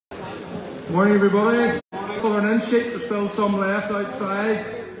Morning, everybody. For an in sheet, there's still some left outside.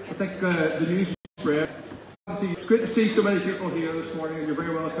 I think the news is spread. It's great to see so many people here this morning, and you're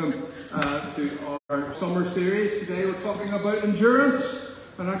very welcome to our summer series. Today we're talking about endurance.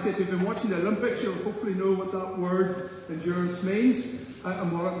 And actually, if you've been watching the Olympics, you'll hopefully know what that word endurance means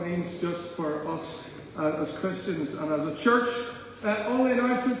and what it means just for us as Christians and as a church. All the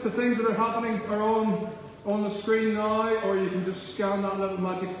announcements, the things that are happening are on the screen now, or you can just scan that little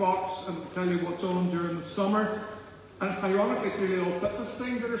magic box and tell you what's on during the summer. And ironically, it's really all fitness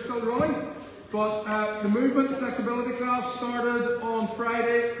things that are still running. But the movement flexibility class started on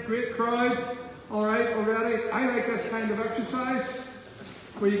Friday. Great crowd, all right, already. I like this kind of exercise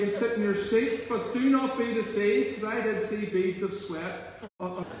where you can sit in your seat, but do not be deceived, because I did see beads of sweat.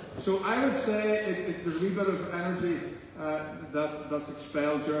 So I would say there's a wee bit of energy that's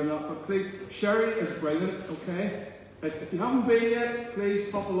expelled during that. But please, Sherry is brilliant, okay? If you haven't been yet, please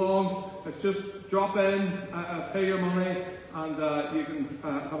pop along. It's just drop in, pay your money, and you can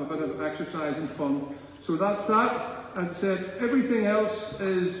have a bit of exercise and fun. So that's that. As I said, everything else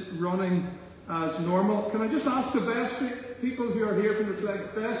is running as normal. Can I just ask the vestry, people who are here from the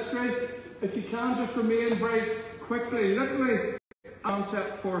select vestry, if you can just remain very quickly, literally,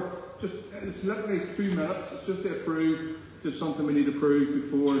 concept for just, it's literally 2 minutes. It's just to approve, just something we need to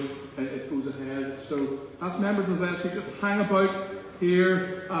prove before it goes ahead. So as members of the vestry, just hang about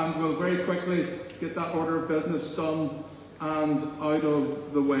here and we'll very quickly get that order of business done and out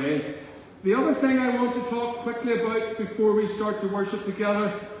of the way. The other thing I want to talk quickly about before we start to worship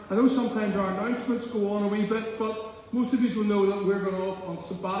together, I know sometimes our announcements go on a wee bit, but most of you will know that we're going off on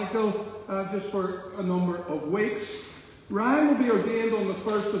sabbatical just for a number of weeks. Ryan will be ordained on the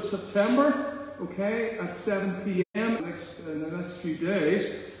 1st of September, okay, at 7 p.m. in the next few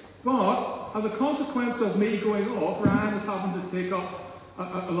days. But as a consequence of me going off, Ryan is having to take up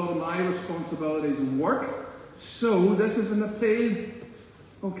a lot of my responsibilities and work. So this is an appeal,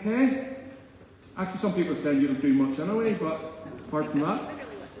 okay? Actually, some people say you don't do much anyway, but apart from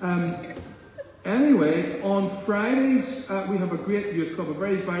that. Anyway, on Fridays, we have a great youth club, a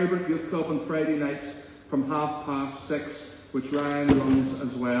very vibrant youth club on Friday nights from 6:30, which Ryan runs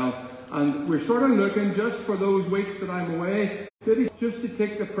as well. And we're sort of looking just for those weeks that I'm away, just to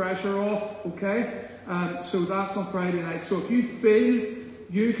take the pressure off, okay? So that's on Friday night. So if you feel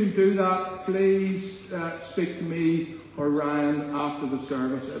you can do that, please speak to me or Ryan after the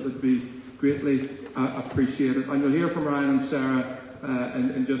service. It would be greatly appreciated. And you'll hear from Ryan and Sarah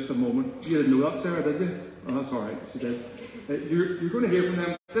in just a moment. You didn't know that, Sarah, did you? Oh, that's all right, she did. You're going to hear from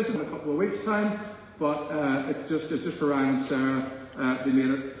them. This is in a couple of weeks' time, but it's just for Ryan and Sarah. They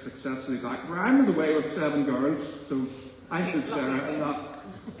made it successfully back. Ryan was away with 7 girls, so I should Sarah in that,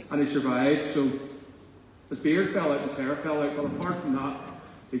 and he survived. So his beard fell out, his hair fell out, but apart from that,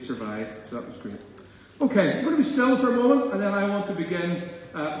 he survived. So that was great. Okay, we're going to be still for a moment, and then I want to begin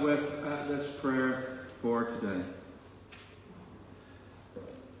with this prayer for today.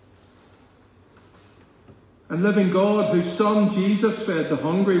 And living God, whose Son Jesus fed the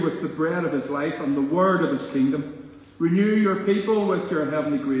hungry with the bread of his life and the word of his kingdom, renew your people with your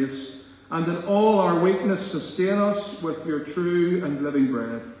heavenly grace, and in all our weakness sustain us with your true and living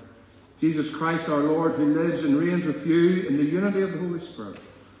bread. Jesus Christ our Lord, who lives and reigns with you in the unity of the Holy Spirit,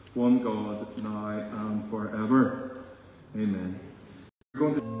 one God, now and forever. Amen. We're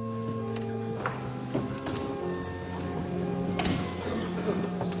going to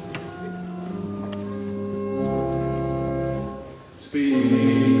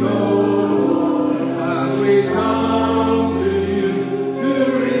speak, O Lord, as we come to you to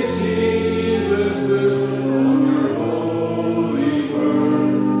receive the food of your holy word,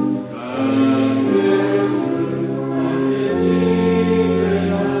 and this truth unto deep in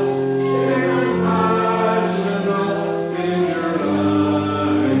us, and fashion us in your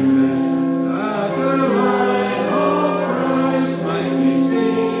likeness, that the light of Christ might be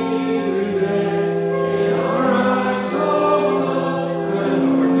seen today in our acts of love and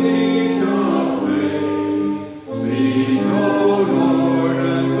our deeds.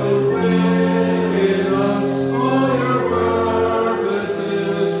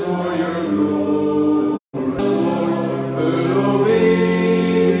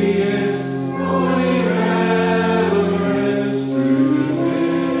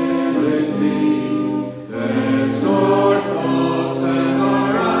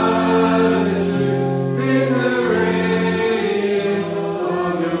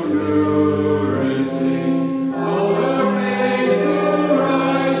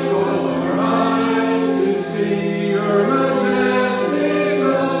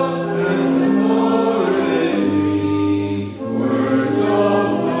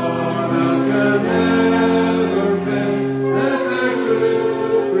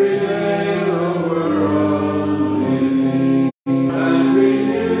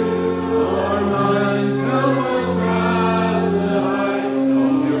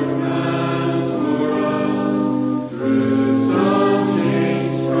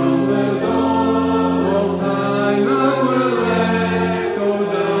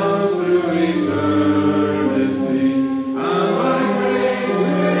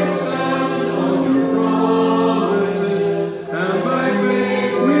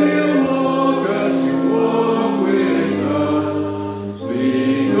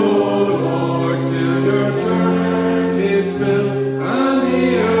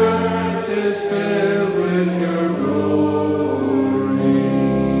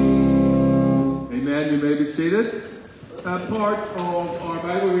 part of our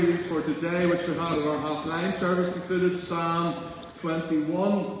Bible readings for today, which we had in our half-9 service, included Psalm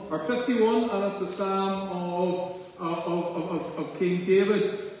 21 or 51, and it's a psalm of King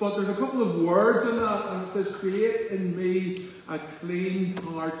David. But there's a couple of words in that, and it says, "Create in me a clean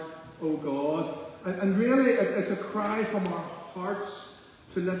heart, O God." And really, it's a cry from our hearts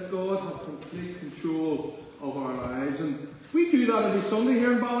to let God have complete control of our lives. And we do that every Sunday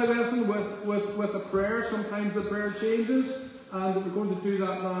here in Ballylesson with a prayer. Sometimes the prayer changes, and we're going to do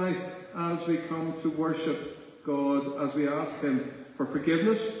that now as we come to worship God, as we ask Him for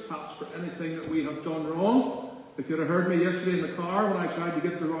forgiveness, perhaps for anything that we have done wrong. If you'd have heard me yesterday in the car when I tried to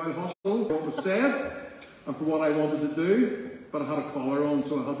get to the Royal Hospital, what was said, and for what I wanted to do, but I had a collar on,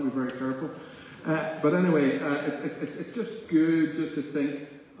 so I had to be very careful. But anyway, it's just good just to think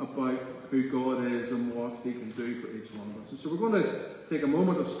about who God is and what He can do for each one of us. And so we're going to take a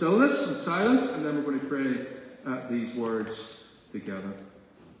moment of stillness and silence, and then we're going to pray these words together.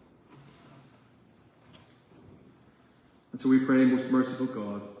 And so we pray, most merciful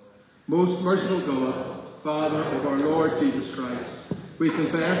God, Father of our Lord Jesus Christ, we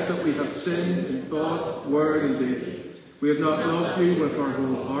confess that we have sinned in thought, word, and deed. We have not loved you with our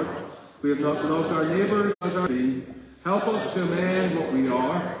whole heart. We have not loved our neighbours as our being. Help us to amend what we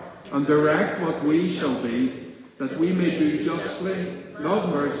are and direct what we shall be, that we may do justly, love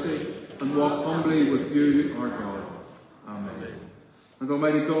mercy, and walk humbly with you, our God. Amen. And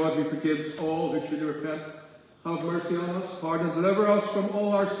Almighty God, who forgives all who truly repent, have mercy on us, pardon and deliver us from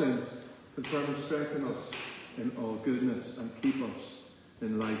all our sins, confirm and strengthen us in all goodness, and keep us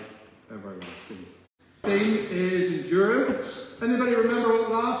in life everlasting. Theme is endurance. Anybody remember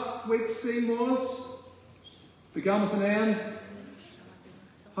what last week's theme was? Began with an N.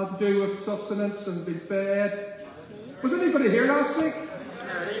 Had to do with sustenance and being fed. Was anybody here last week?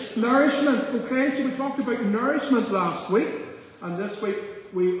 Nourishment. Okay, so we talked about nourishment last week, and this week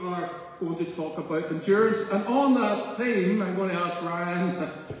we are going to talk about endurance. And on that theme, I'm going to ask Ryan.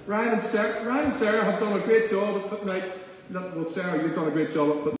 Ryan and Sarah have done a great job at putting out. Well, Sarah, you've done a great job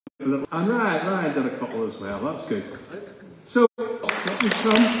at putting. And Ryan did a couple as well. That's good. So, let me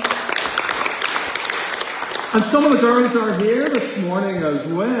come. And some of the girls are here this morning as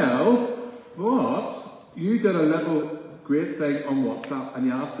well. But you did a little great thing on WhatsApp, and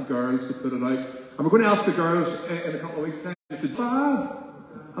you asked the girls to put it out. And we're going to ask the girls in a couple of weeks' time to bad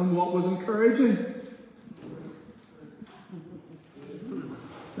and what was encouraging.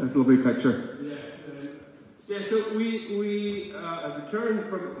 That's a lovely picture. Yeah, so we returned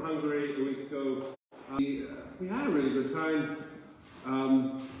from Hungary a week ago. We had a really good time.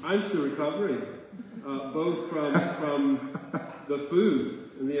 I'm still recovering, both from the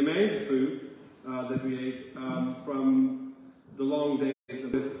food and the amount of food that we ate, from the long days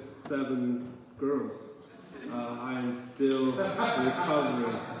with 7 girls. I am still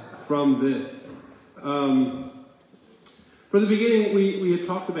recovering from this. From the beginning, we had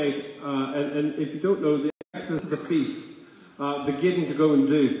talked about, and if you don't know, this is a piece, the getting to go and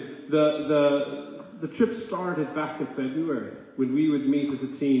do. The trip started back in February when we would meet as a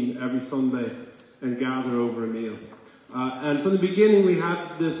team every Sunday and gather over a meal. And from the beginning, we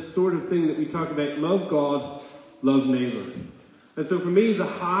had this sort of thing that we talk about: love God, love neighbour. And so for me, the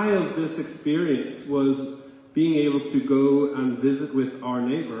high of this experience was being able to go and visit with our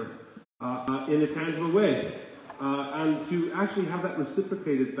neighbour in a tangible way. And to actually have that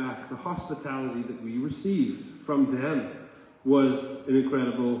reciprocated back, the hospitality that we received from them was an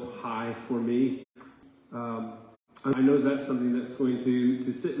incredible high for me. And I know that's something that's going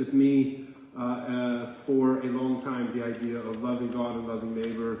to sit with me for a long time, the idea of loving God and loving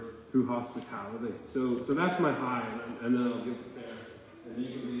neighbour through hospitality. So that's my high, and then I'll give to Sarah. And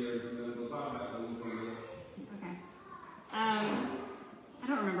you can be yours, and then we'll talk about something from you. Okay. I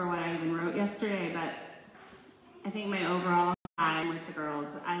don't remember what I even wrote yesterday, but I think my overall time with the girls,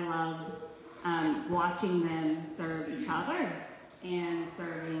 I loved watching them serve each other and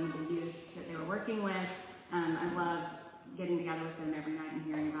serving the youth that they were working with. I loved getting together with them every night and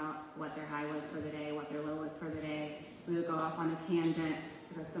hearing about what their high was for the day, what their low was for the day. We would go off on a tangent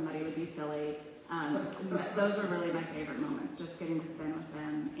because somebody would be silly. Those were really my favorite moments, just getting to spend with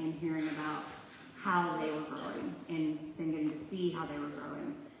them and hearing about how they were growing and then getting to see how they were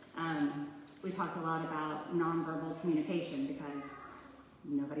growing. We talked a lot about nonverbal communication because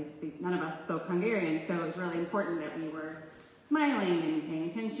none of us spoke Hungarian, so it was really important that we were smiling and paying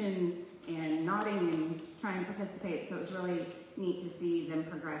attention and nodding and trying to participate. So it was really neat to see them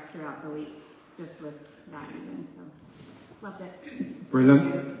progress throughout the week just with that even. So loved it.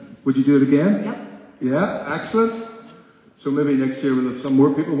 Brilliant. Would you do it again? Yep. Yeah, excellent. So maybe next year we'll have some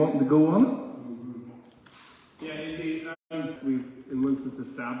more people wanting to go on. Yeah, indeed. instance,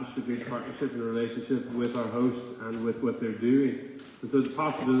 established a good partnership and relationship with our hosts and with what they're doing. And so the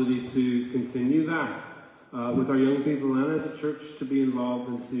possibility to continue that with our young people and as a church to be involved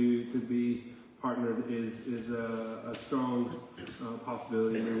and to be partnered is a strong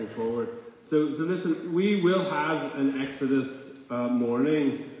possibility moving forward. So listen, we will have an Exodus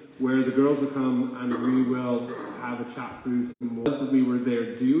morning where the girls will come and we will have a chat through some more that we were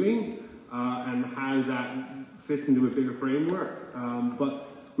there doing and how that fits into a bigger framework. But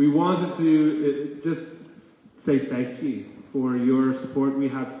we wanted to just say thank you for your support. We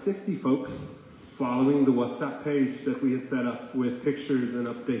had 60 folks following the WhatsApp page that we had set up with pictures and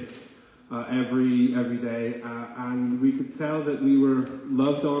updates every day, and we could tell that we were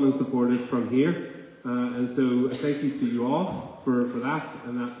loved on and supported from here. And so thank you to you all for that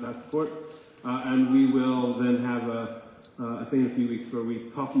and that support. And we will then have a thing in a few weeks where we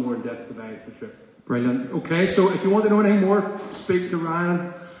talk more in depth about the trip. Brilliant. Okay, so if you want to know any more, speak to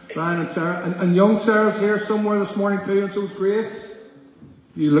Ryan and Sarah. And young Sarah's here somewhere this morning too, and so is Grace.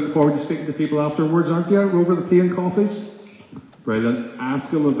 You look forward to speaking to people afterwards, aren't you? Over the tea and coffees? Brilliant. Ask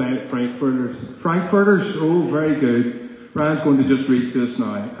them about Frankfurters. Frankfurters? Oh, very good. Ryan's going to just read to us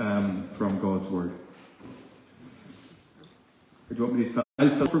now from God's Word. Do you want me to tell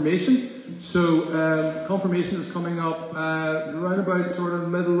confirmation? So confirmation is coming up around about sort of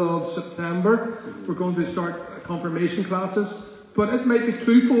middle of September. We're going to start confirmation classes, but it might be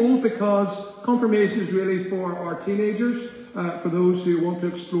twofold because confirmation is really for our teenagers, for those who want to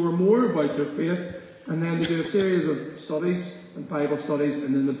explore more about their faith, and then they do a series of studies and Bible studies,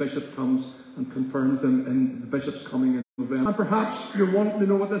 and then the bishop comes and confirms them, and the bishop's coming in November. And perhaps you're wanting to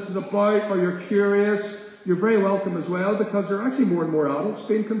know what this is about, or you're curious. You're very welcome as well, because there are actually more and more adults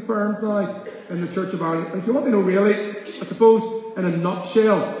being confirmed now in the Church of Ireland. And if you want to know really, I suppose, in a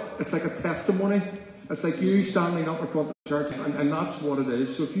nutshell, it's like a testimony. It's like you standing up in front of the church, and that's what it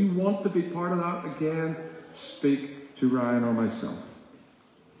is. So if you want to be part of that, again, speak to Ryan or myself.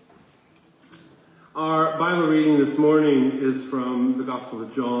 Our Bible reading this morning is from the Gospel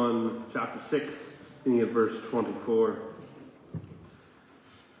of John, chapter 6, beginning at verse 24.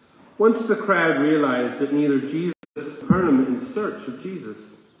 Once the crowd realized that neither Jesus nor Capernaum in search of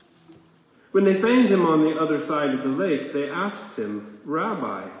Jesus. When they found him on the other side of the lake, they asked him,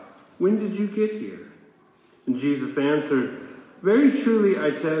 "Rabbi, when did you get here?" And Jesus answered, "Very truly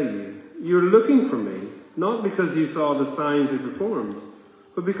I tell you, you're looking for me, not because you saw the signs I performed,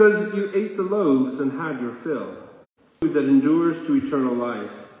 but because you ate the loaves and had your fill. Food that endures to eternal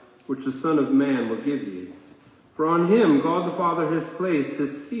life, which the Son of Man will give you. For on him God the Father has placed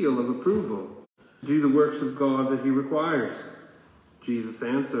his seal of approval, to do the works of God that he requires." Jesus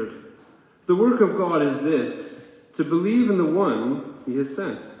answered, "The work of God is this, to believe in the one he has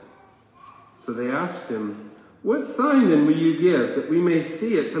sent." So they asked him, "What sign then will you give, that we may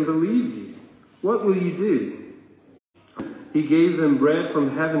see it and believe you? What will you do?" He gave them bread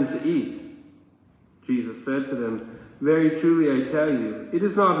from heaven to eat. Jesus said to them, "Very truly I tell you, it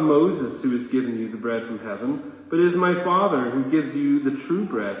is not Moses who has given you the bread from heaven, but it is my Father who gives you the true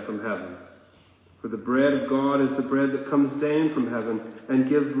bread from heaven. For the bread of God is the bread that comes down from heaven and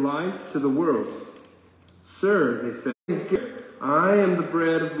gives life to the world." "Sir," they said, "I am the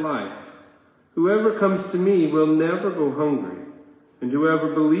bread of life. Whoever comes to me will never go hungry, and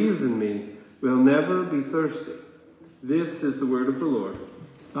whoever believes in me will never be thirsty." This is the word of the Lord.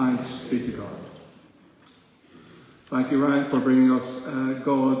 Thanks be to God. Thank you, Ryan, for bringing us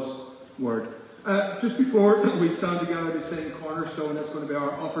God's word. Just before we stand together to sing Cornerstone, that's going to be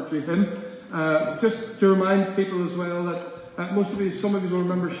our offer to him. Just to remind people as well that some of you will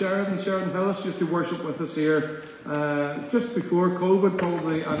remember Sheridan Hillis used to worship with us here just before COVID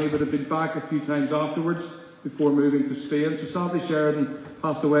probably, and he would have been back a few times afterwards before moving to Spain. So sadly Sheridan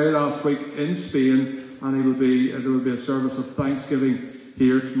passed away last week in Spain, and there will be a service of Thanksgiving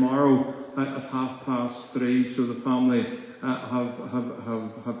here tomorrow at 3:30. So the family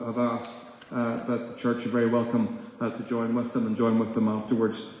have asked that the church are very welcome to join with them and join with them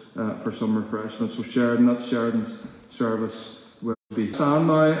afterwards for some refreshments. So that's Sheridan's service will be. Stand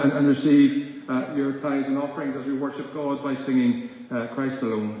now and receive your tithes and offerings as we worship God by singing Christ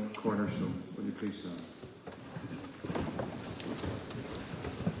Alone, Cornerstone. Will you please stand?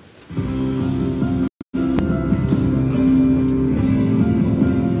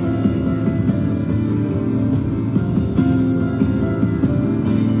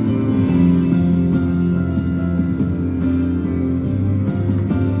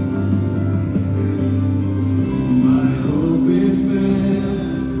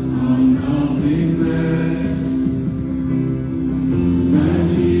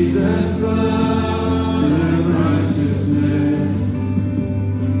 Jesus' blood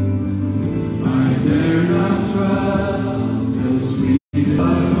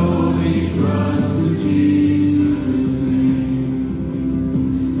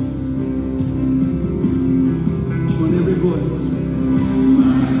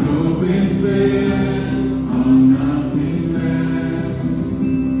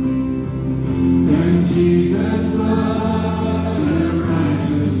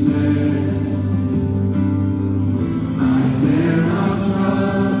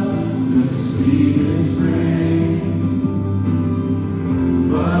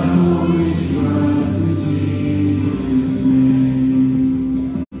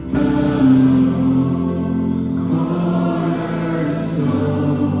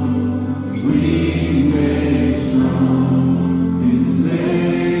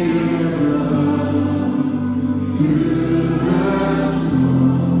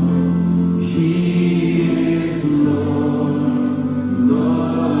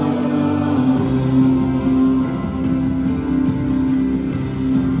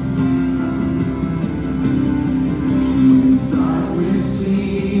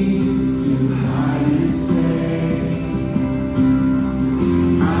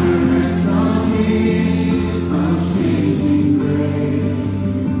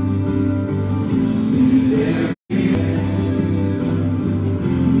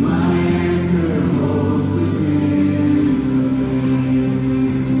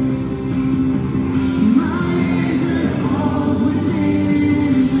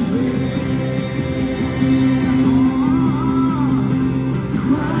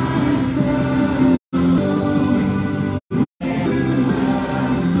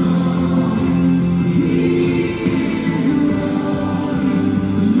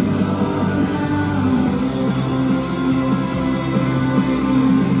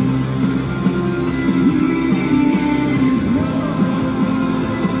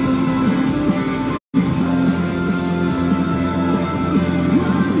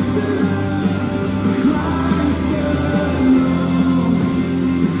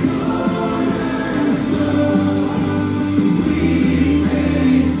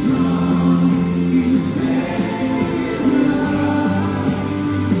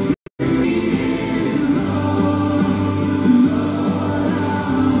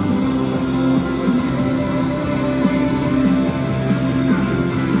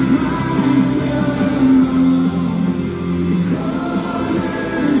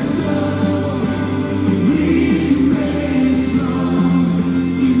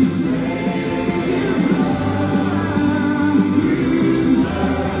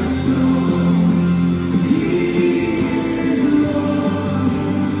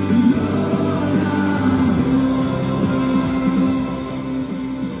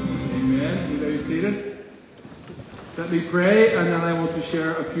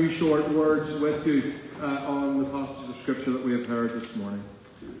a few short words with you on the passages of Scripture that we have heard this morning.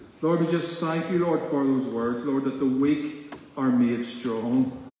 Lord, we just thank you, Lord, for those words, Lord, that the weak are made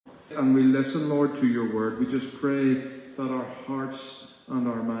strong. And we listen, Lord, to your word. We just pray that our hearts and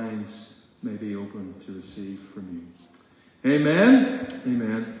our minds may be open to receive from you. Amen.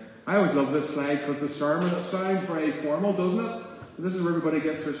 Amen. I always love this slide because the sermon, it sounds very formal, doesn't it? This is where everybody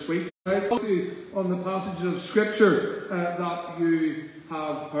gets their sweets out on the passages of Scripture that you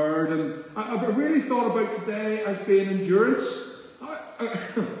have heard. And I've really thought about today as being endurance.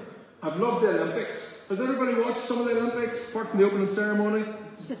 I've loved the Olympics. Has everybody watched some of the Olympics, apart from the opening ceremony?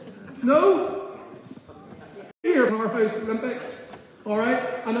 No? Here in our house, Olympics. Alright?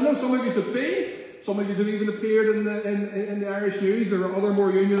 And I know some of you have been. Some of you have even appeared in the Irish News. There are other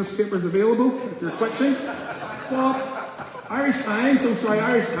more unionist papers available, if you're twitching. But Irish Times, I'm sorry,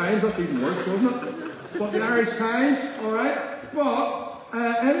 Irish Times, that's even worse, wasn't it? But the Irish Times, alright? But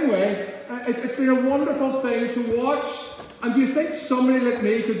anyway, it's been a wonderful thing to watch. And do you think somebody like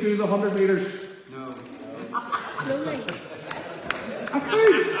me could do the 100 metres? No. Slowly. I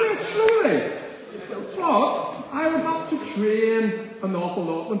could, yes, slowly. But I would have to train an awful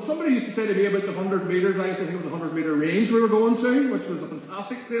lot. When somebody used to say to me about the 100 metres, I used to think it was a 100 metre range we were going to, which was a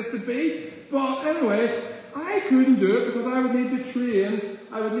fantastic place to be. But anyway, I couldn't do it because I would need to train.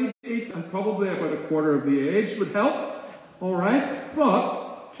 I would need to eat, and probably about a quarter of the age would help. Alright?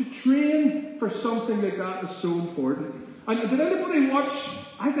 But to train for something like that is so important. And did anybody watch?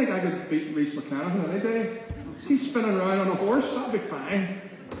 I think I could beat Rhys McClanahan any day. See spinning around on a horse, that'd be fine.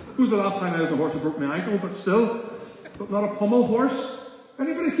 Who's the last time I was on a horse that broke my ankle, but still. But not a pummel horse.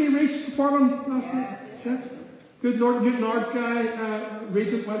 Anybody see Rhys performing last night? Yes. Good Newton Ards guy.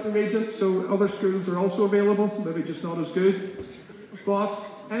 Regent went to Regent, so other schools are also available, maybe just not as good. But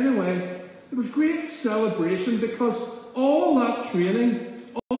anyway, it was great celebration because all that training,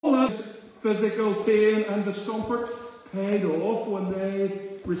 all that physical pain and discomfort paid off when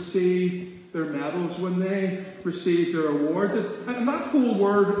they received their medals, when they received their awards. And that whole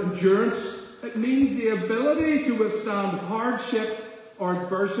word, endurance, it means the ability to withstand hardship or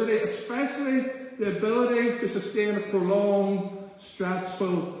adversity, especially the ability to sustain a prolonged,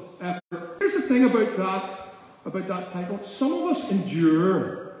 stressful effort. Here's the thing about that title. Some of us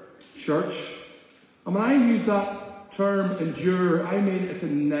endure church. And when I use that term endure, I mean it's a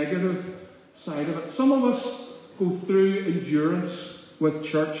negative side of it. Some of us go through endurance with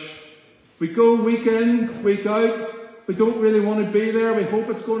church. We go week in, week out. We don't really want to be there. We hope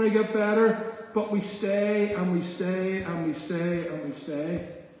it's going to get better. But we stay and we stay and we stay and we stay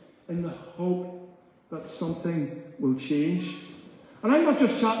in the hope that something will change. And I'm not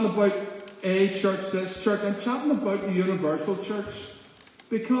just chatting about a church, this church. I'm chatting about the universal church.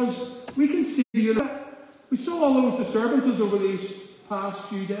 Because we can see we saw all those disturbances over these past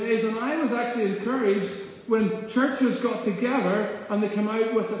few days. And I was actually encouraged when churches got together and they came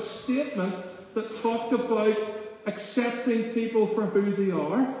out with a statement that talked about accepting people for who they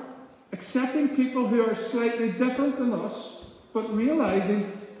are, accepting people who are slightly different than us, but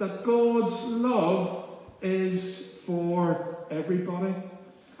realizing that God's love is for everybody.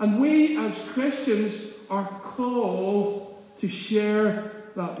 And we as Christians are called to share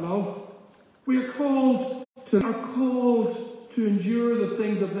that love. We are called to endure the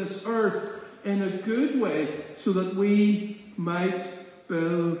things of this earth in a good way so that we might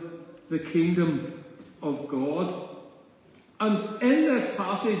build the kingdom of God. And in this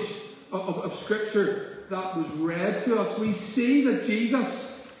passage of Scripture that was read to us, we see that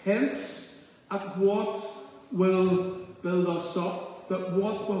Jesus hints at what will build us up, that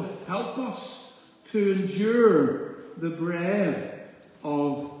what will help us to endure the bread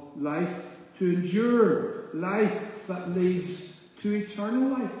of life, to endure life that leads to eternal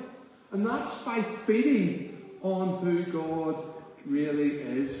life. And that's by feeding on who God really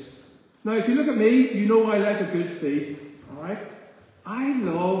is. Now, if you look at me, you know I like a good feed. Alright? I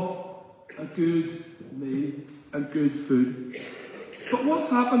love a good meal and good food. But what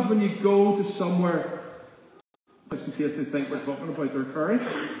happens when you go to somewhere, just in case they think we're talking about their curry,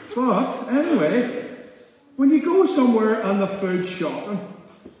 but anyway, when you go somewhere and the food's shocking,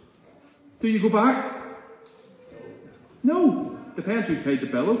 do you go back? No. Depends who's paid the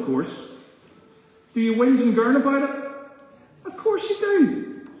bill, of course. Do you whinge and girn about it? Of course you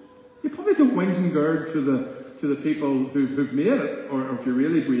do. You probably don't whinge and girn to the people who've made it, or if you're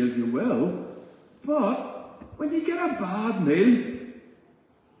really brave, you will. But when you get a bad meal,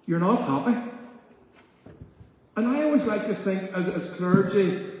 you're not happy. And I always like to think, as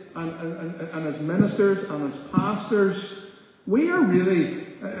clergy and as ministers and as pastors, We are really,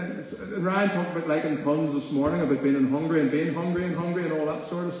 Ryan talked about liking puns this morning about being hungry and all that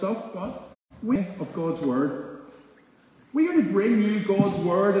sort of stuff. But we of God's Word. We are to bring you God's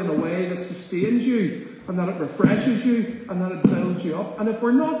Word in a way that sustains you, and that it refreshes you, and that it builds you up. And if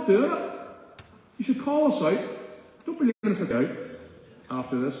we're not doing it, you should call us out. Don't be leaving us out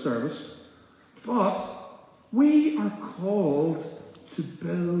after this service. But we are called to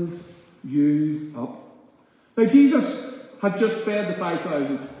build you up. Now, Jesus had just fed the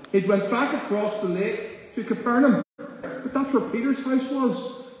 5,000. He'd went back across the lake to Capernaum. But that's where Peter's house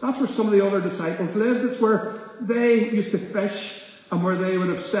was. That's where some of the other disciples lived. It's where they used to fish and where they would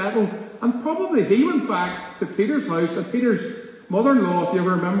have settled. And probably he went back to Peter's house. And Peter's mother-in-law, if you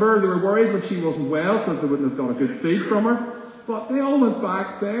ever remember, they were worried when she wasn't well because they wouldn't have got a good feed from her. But they all went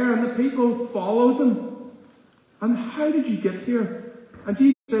back there and the people followed them. And how did you get here? And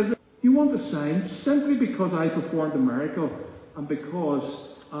Jesus says, you want a sign simply because I performed a miracle and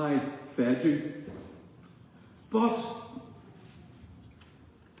because I fed you. But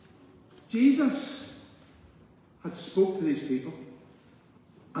Jesus had spoke to these people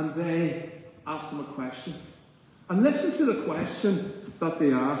and they asked him a question. And listen to the question that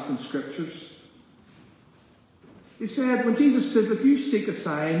they asked in Scriptures. He said, when Jesus said that you seek a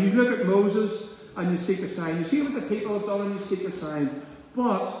sign, you look at Moses and you seek a sign. You see what the people have done and you seek a sign.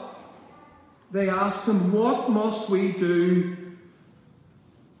 But they asked him, what must we do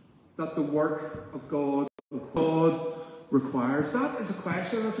that the work of God requires? That is a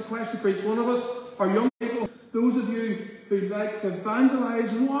question. That's a question for each one of us. Our young people, those of you who like to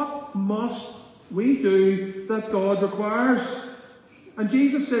evangelize, what must we do that God requires? And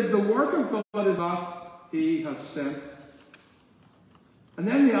Jesus says the work of God is that he has sent. And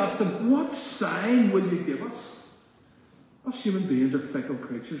then they asked him, what sign will you give us? Us human beings are fickle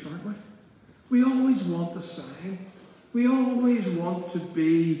creatures, aren't we? We always want a sign. We always want to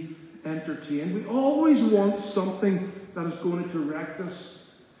be entertained. We always want something that is going to direct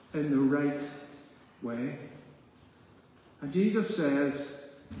us in the right way. And Jesus says,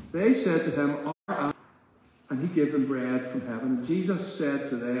 they said to him, and he gave them bread from heaven. Jesus said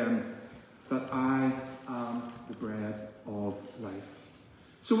to them that I am the bread of life.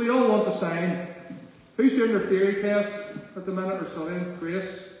 So we all want the sign. Who's doing their theory test at the minute or studying?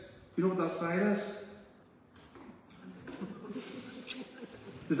 Grace? Do you know what that sign is?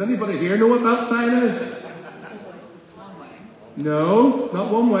 Does anybody here know what that sign is? One way. No, it's not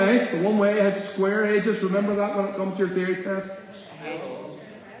one way. The one way has square edges. Remember that when it comes to your theory test?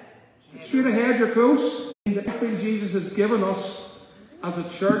 Straight ahead, you're close. Everything Jesus has given us as a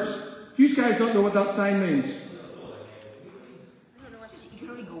church. Do you guys not know what that sign means? I don't know what you can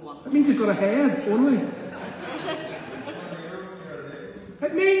only go one. It means you've got a head only.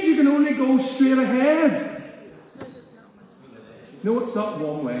 It means you can only go straight ahead. No, it's not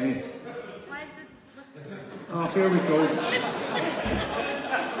one way. Oh, here we go.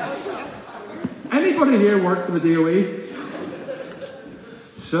 Anybody here work for the DOE?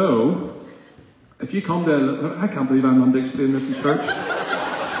 So, if you come to, I can't believe I'm having to explain this in church.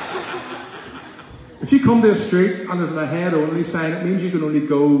 If you come to a street and there's an ahead only sign, it means you can only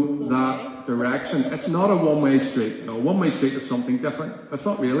go that direction. It's not a one-way street. No, a one-way street is something different. It's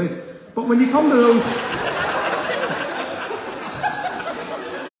not really. But when you come to those...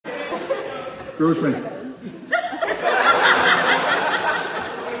 Rosemary.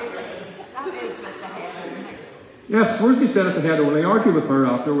 That is just a head only. Yes, Rosemary said it's ahead only. Argue with her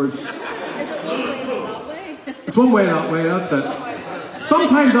afterwards. Is it one way that way? It's one way that way, that's it.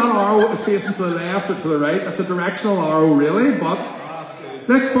 Sometimes that arrow is facing to the left or to the right. It's a directional arrow, really, but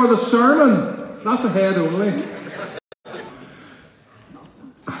look, for the sermon, that's ahead only.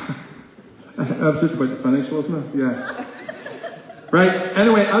 I was just about to finish, wasn't it? Yeah. Right,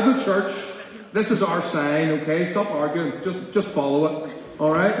 anyway, as a church, this is our sign, okay? Stop arguing, just follow it,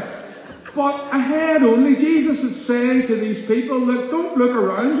 alright? But ahead only, Jesus is saying to these people, look, don't look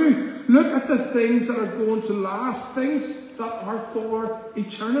around you. Look at the things that are going to last, things that are for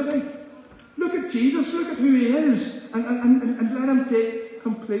eternity. Look at Jesus, look at who he is, and let him take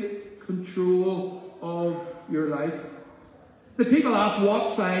complete control of your life. The people asked, what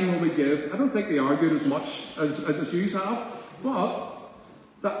sign will we give? I don't think they argued as much as you have, but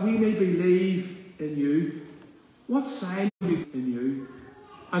that we may believe in you. What sign will we give in you?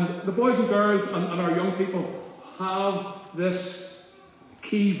 And the boys and girls and our young people have this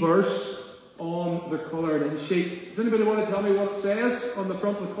key verse on the coloured-in sheet. Does anybody want to tell me what it says on the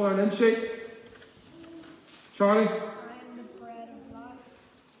front of the coloured-in sheet? Charlie?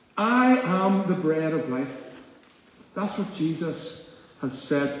 I am the bread of life. That's what Jesus has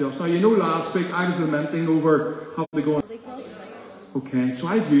said to us. Now, you know, last week I was lamenting over how they go on Okay, so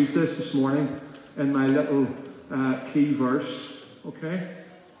I've used this morning in my little key verse. Okay?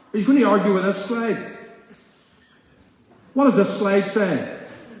 He's going to argue with this slide. What does this slide say?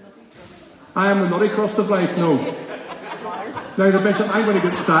 I am the nutty crust of life. No. Now, the bishop, I'm going to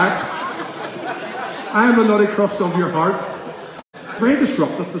get sacked. I am the nutty crust of your heart. Very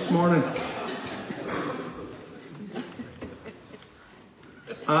disruptive this morning.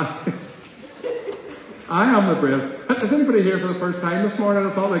 I am the bread. Is anybody here for the first time this morning?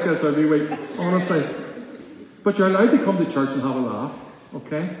 It's not like this every week, honestly. But you're allowed to come to church and have a laugh,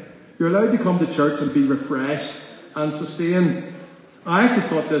 okay? You're allowed to come to church and be refreshed and sustained. I actually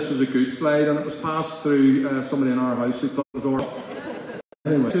thought this was a good slide, and it was passed through somebody in our house who thought it was horrible.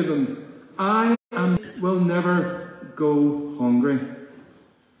 Anyway, to them, I will never go hungry,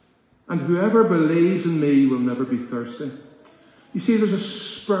 and whoever believes in me will never be thirsty. You see, there's a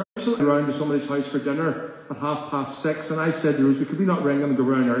spiritual around to somebody's house for dinner at 6:30, and I said to Rosie, could we not ring them and go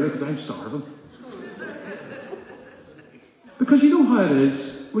round early because I'm starving? Because you know how it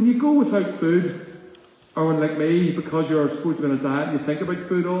is, when you go without food, or when, like me, because you're supposed to be on a diet and you think about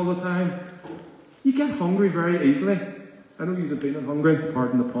food all the time, you get hungry very easily. I know you've been hungry,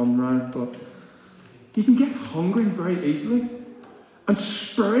 pardon the pun, Ryan, but you can get hungry very easily. And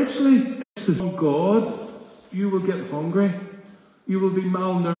spiritually, from God, you will get hungry. You will be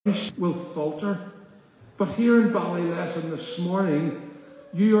malnourished, will falter. But here in Ballylesson this morning,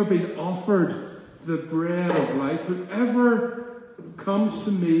 you are being offered the bread of life. Whoever comes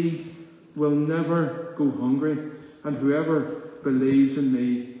to me will never go hungry, and whoever believes in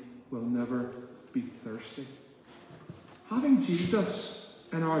me will never be thirsty. Having Jesus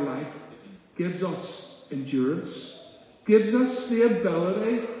in our life gives us endurance, gives us the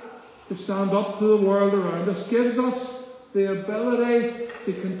ability to stand up to the world around us, gives us the ability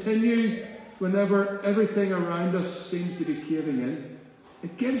to continue whenever everything around us seems to be caving in.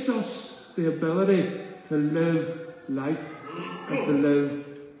 It gives us the ability to live life, and to live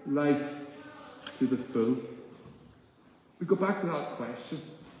life to the full. We go back to that question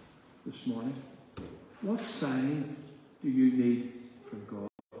this morning. What sign do you need from God?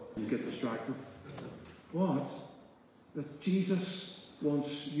 You get distracted. What? That Jesus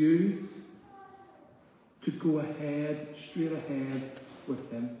wants you to go ahead, straight ahead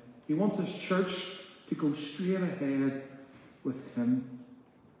with Him. He wants His church to go straight ahead with Him.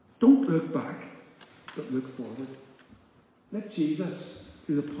 Don't look back, but look forward. Let Jesus,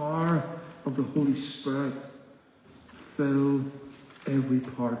 through the power of the Holy Spirit, fill every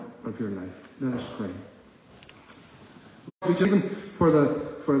part of your life. Let us pray. Lord, even for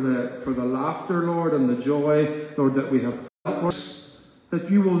the laughter, Lord, and the joy, Lord, that we have felt, that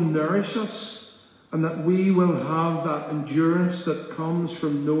you will nourish us, and that we will have that endurance that comes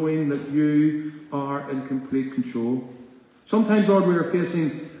from knowing that you are in complete control. Sometimes, Lord, we are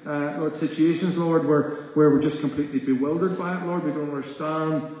facing Lord, situations, Lord, where we're just completely bewildered by it, Lord. We don't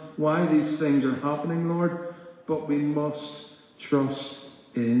understand why these things are happening, Lord. But we must trust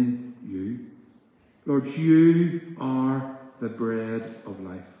in you. Lord, you are the bread of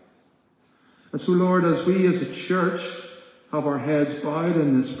life. And so, Lord, as we as a church have our heads bowed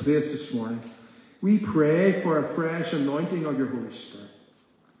in this place this morning, we pray for a fresh anointing of your Holy Spirit.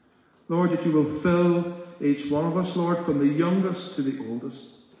 Lord, that you will fill each one of us, Lord, from the youngest to the oldest.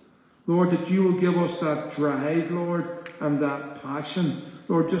 Lord, that you will give us that drive, Lord, and that passion,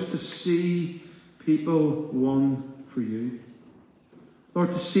 Lord, just to see people won for you.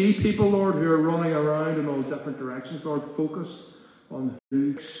 Lord, to see people, Lord, who are running around in all different directions, Lord, focused on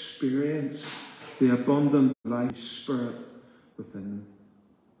who experience the abundant life Spirit within them.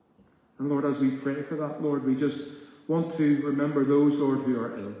 And Lord, as we pray for that, Lord, we just want to remember those, Lord, who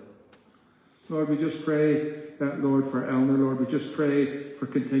are ill. Lord, we just pray that, Lord, for Eleanor, Lord, we just pray for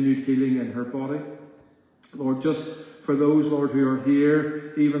continued healing in her body. Lord, just for those, Lord, who are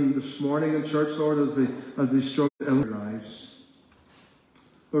here, even this morning in church, Lord, as they struggle in their lives.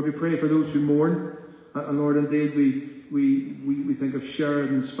 Lord, we pray for those who mourn. And Lord, indeed, we think of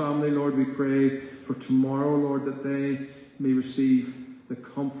Sheridan's family, Lord. We pray for tomorrow, Lord, that they may receive the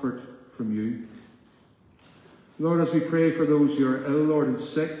comfort from you. Lord, as we pray for those who are ill, Lord, and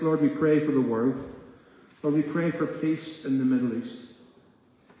sick, Lord, we pray for the world. Lord, we pray for peace in the Middle East.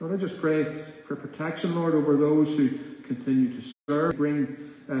 Lord, I just pray for protection, Lord, over those who continue to serve,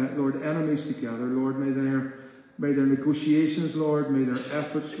 bring, Lord, enemies together. Lord, may their negotiations, Lord, may their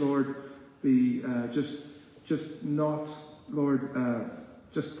efforts, Lord, be just not, Lord,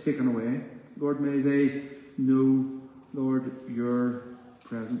 just taken away. Lord, may they know, Lord, your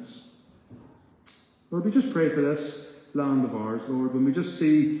presence. Lord, we just pray for this land of ours, Lord. When we just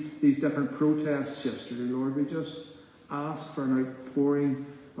see these different protests yesterday, Lord, we just ask for an outpouring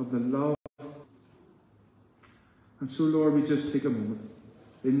of the love. And so, Lord, we just take a moment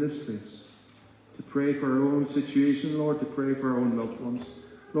in this place to pray for our own situation, Lord, to pray for our own loved ones.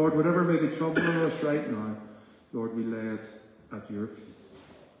 Lord, whatever may be troubling us right now, Lord, we lay it at your feet.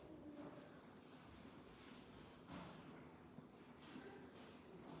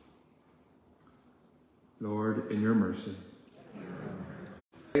 Lord, in your mercy,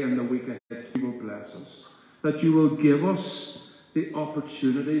 in the week ahead, you will bless us. That you will give us the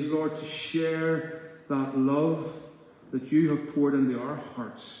opportunities, Lord, to share that love that you have poured into our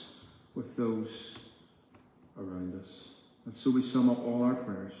hearts with those around us. And so we sum up all our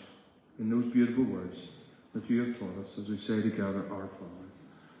prayers in those beautiful words that you have taught us as we say together, Our Father.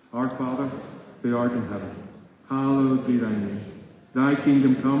 Our Father, who art in heaven, hallowed be thy name. Thy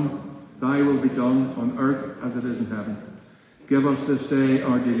kingdom come, thy will be done on earth as it is in heaven. Give us this day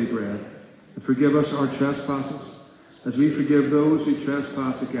our daily bread, and forgive us our trespasses, as we forgive those who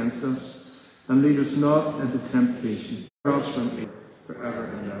trespass against us. And lead us not into temptation, but us from evil, forever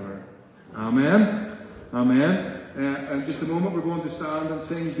and ever. Amen. Amen. And just a moment, we're going to stand and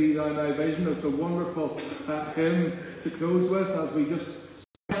sing Be Thou My Vision. It's a wonderful hymn to close with, as we just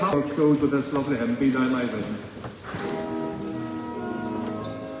close with this lovely hymn, Be Thou My Vision.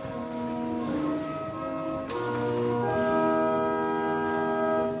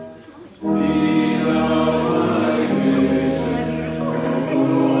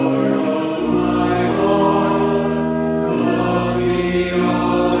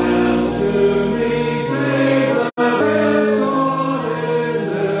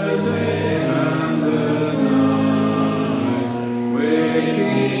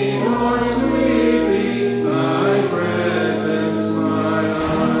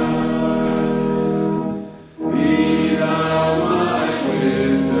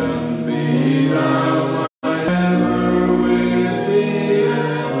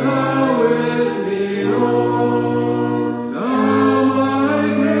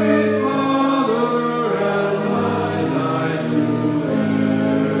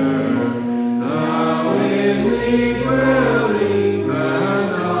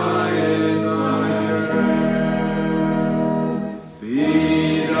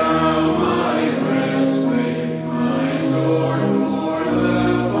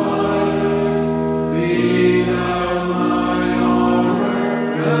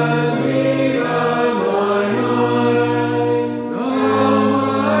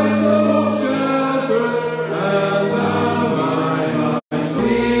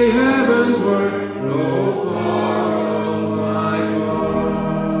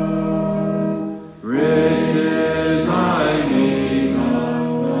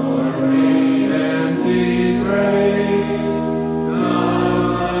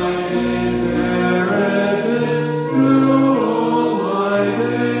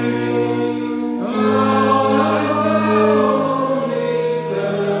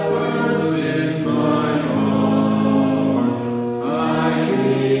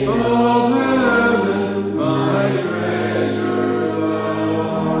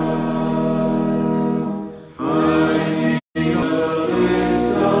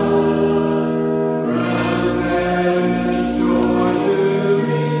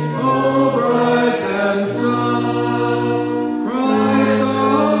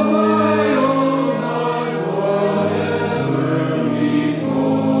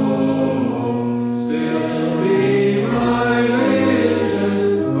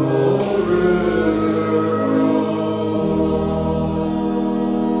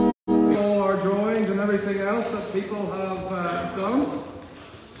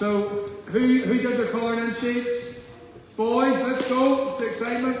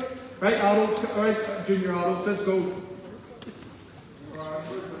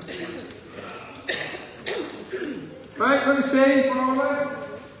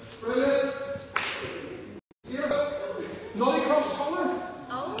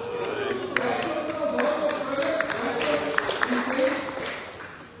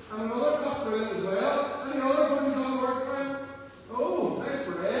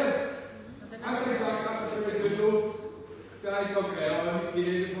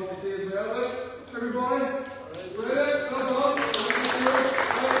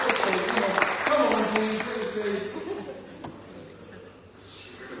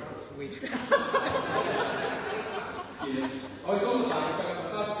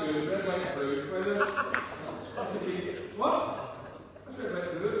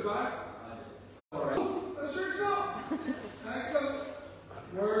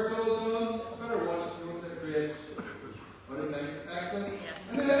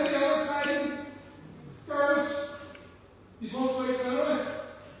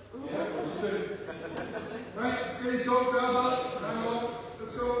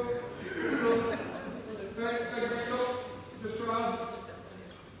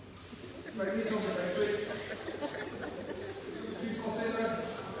 Friday's over next week. People say that.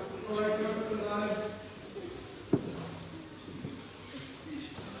 All right, give us a line.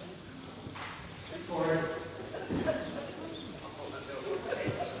 Forward.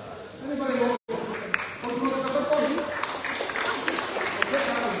 Anybody know?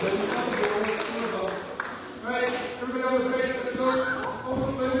 Alright, everybody on the page, let's go. Over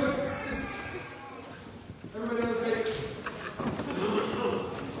the window. Everybody on the page.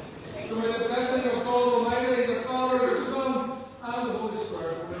 So may the blessing of God Almighty, the Father, the Son, and the Holy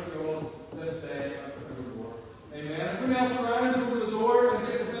Spirit be with you all this day and forevermore. Amen. I'm going to ask Ryan to open the door and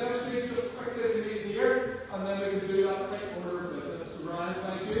take the ministry just quickly to meet here, and then we can do that quick order of business. So Ryan,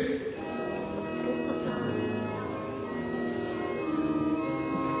 thank you.